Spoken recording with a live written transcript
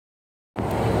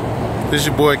This is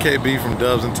your boy KB from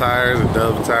Dubs and Tires and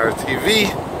Dubs and Tires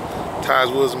TV. Tires,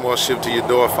 wheels, and more shipped to your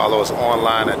door. Follow us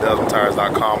online at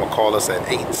dubsandtires.com or call us at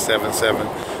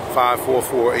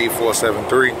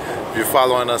 877-544-8473. If you're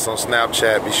following us on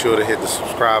Snapchat, be sure to hit the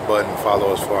subscribe button and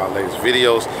follow us for our latest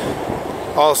videos.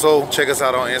 Also, check us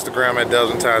out on Instagram at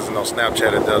Dubs and Tires and on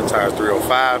Snapchat at Dubs and Tires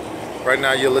 305. Right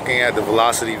now, you're looking at the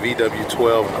Velocity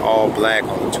VW12 in all black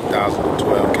on the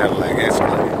 2012 Cadillac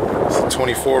Escalade. It's a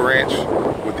 24 inch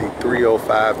with the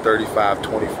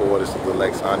 305/35/24. This is the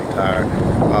Lexani tire.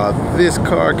 This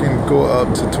car can go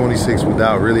up to 26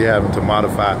 without really having to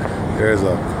modify. There's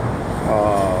a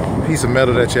piece of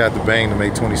metal that you have to bang to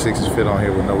make 26s fit on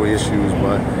here with no issues,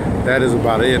 but that is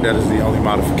about it. That is the only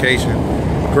modification.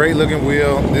 Great looking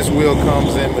wheel. This wheel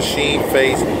comes in machine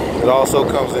face. It also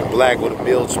comes in black with a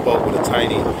milled spoke with a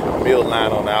tiny milled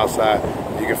line on the outside.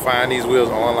 You can find these wheels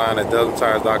online at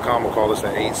dubsandtires.com or call us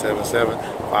at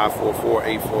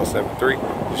 877-544-8473.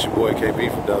 This is your boy KB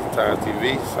from Dubs and Tires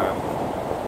TV. Signing off.